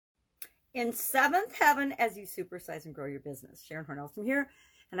In seventh heaven as you supersize and grow your business. Sharon Hornell from here.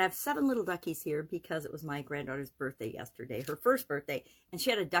 And I have 7 little duckies here because it was my granddaughter's birthday yesterday, her first birthday, and she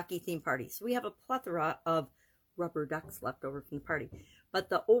had a ducky theme party. So we have a plethora of rubber ducks left over from the party. But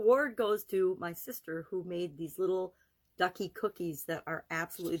the award goes to my sister who made these little ducky cookies that are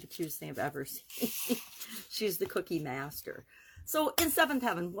absolutely the cutest thing I've ever seen. She's the cookie master. So in seventh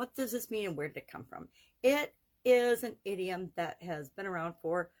heaven, what does this mean and where did it come from? It is an idiom that has been around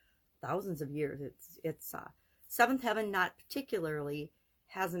for thousands of years. It's seventh heaven, not particularly,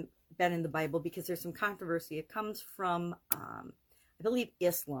 hasn't been in the Bible because there's some controversy. It comes from, I believe,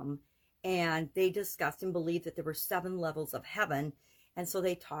 Islam, and they discussed and believed that there were 7 levels of heaven, and so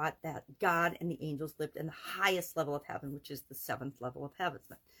they taught that God and the angels lived in the highest level of heaven, which is the 7th level of heaven.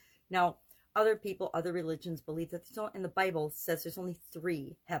 Now, other people, other religions believe that in the Bible says there's only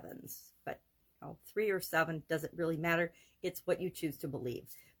 3 heavens, but 3 or 7 doesn't really matter. It's what you choose to believe.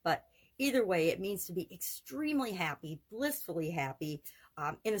 But either way, it means to be extremely happy, blissfully happy,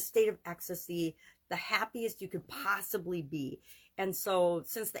 in a state of ecstasy, the happiest you could possibly be. And so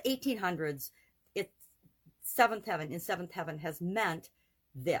since the 1800s, it's seventh heaven has meant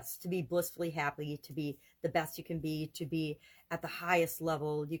this, to be blissfully happy, to be the best you can be, to be at the highest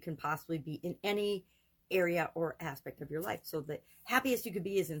level you can possibly be in any area or aspect of your life. So the happiest you could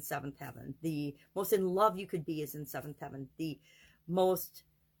be is in 7th heaven. The most in love you could be is in 7th heaven. The most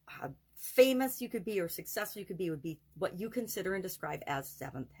famous you could be or successful you could be would be what you consider and describe as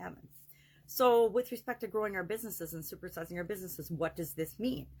 7th heaven. So with respect to growing our businesses and supersizing our businesses, what does this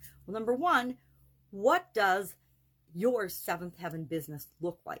mean? Well, number one, what does your 7th heaven business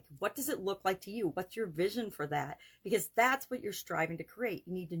look like? What does it look like to you? What's your vision for that? Because that's what you're striving to create.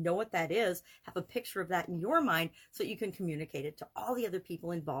 You need to know what that is, have a picture of that in your mind so you can communicate it to all the other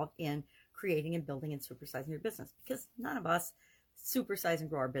people involved in creating and building and supersizing your business. Because none of us supersize and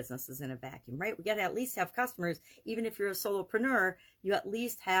grow our businesses in a vacuum, right? We got to at least have customers. Even if you're a solopreneur, you at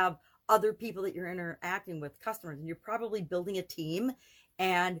least have other people that you're interacting with, customers, and you're probably building a team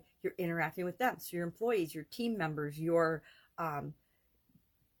and you're interacting with them. So your employees, your team members, your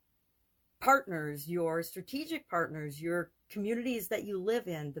partners, your strategic partners, your communities that you live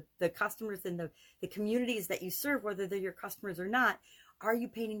in, the customers in the communities that you serve, whether they're your customers or not, are you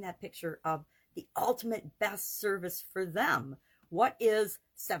painting that picture of the ultimate best service for them? What is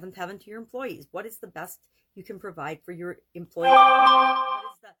 7th heaven to your employees? What is the best you can provide for your employees? What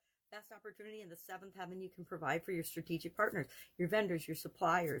is the best opportunity in the 7th heaven you can provide for your strategic partners, your vendors, your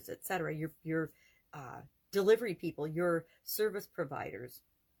suppliers, etc., your delivery people, your service providers?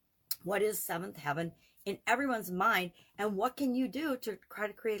 What is 7th heaven in everyone's mind, and what can you do to try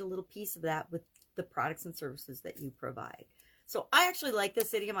to create a little piece of that with the products and services that you provide? So I actually like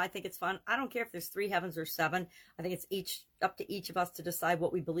this idiom. I think it's fun. I don't care if there's 3 heavens or 7. I think it's up to each of us to decide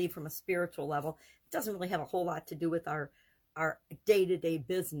what we believe from a spiritual level. It doesn't really have a whole lot to do with our day-to-day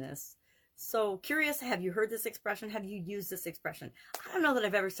business. So curious, have you heard this expression? Have you used this expression? I don't know that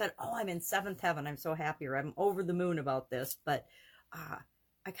I've ever said, oh, I'm in 7th heaven, I'm so happy, or I'm over the moon about this, but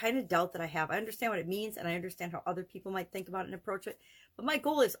I kind of doubt that I have. I understand what it means, and I understand how other people might think about it and approach it, but my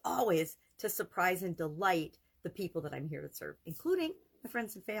goal is always to surprise and delight the people that I'm here to serve, including my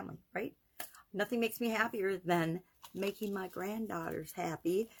friends and family, right? Nothing makes me happier than making my granddaughters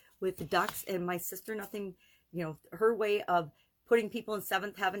happy with the ducks, and my sister, nothing, her way of putting people in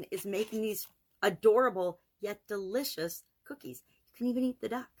 7th heaven is making these adorable yet delicious cookies. You can even eat the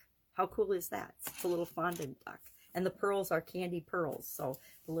duck. How cool is that? It's a little fondant duck. And the pearls are candy pearls, so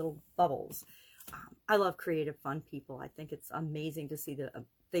the little bubbles. I love creative, fun people. I think it's amazing to see the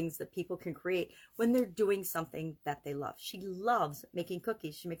things that people can create when they're doing something that they love. She loves making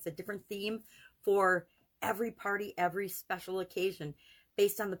cookies. She makes a different theme for every party, every special occasion,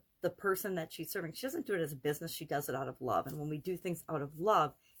 based on the person that she's serving. She doesn't do it as a business. She does it out of love. And when we do things out of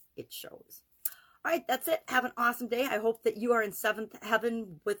love, it shows. All right, that's it. Have an awesome day. I hope that you are in 7th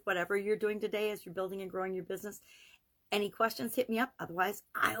heaven with whatever you're doing today as you're building and growing your business. Any questions, hit me up. Otherwise,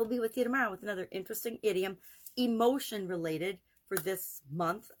 I'll be with you tomorrow with another interesting idiom, emotion related, for this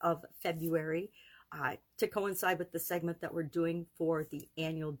month of February, to coincide with the segment that we're doing for the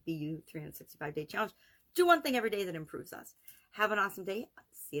annual BU 365-Day Challenge. Do one thing every day that improves us. Have an awesome day.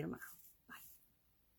 See you tomorrow.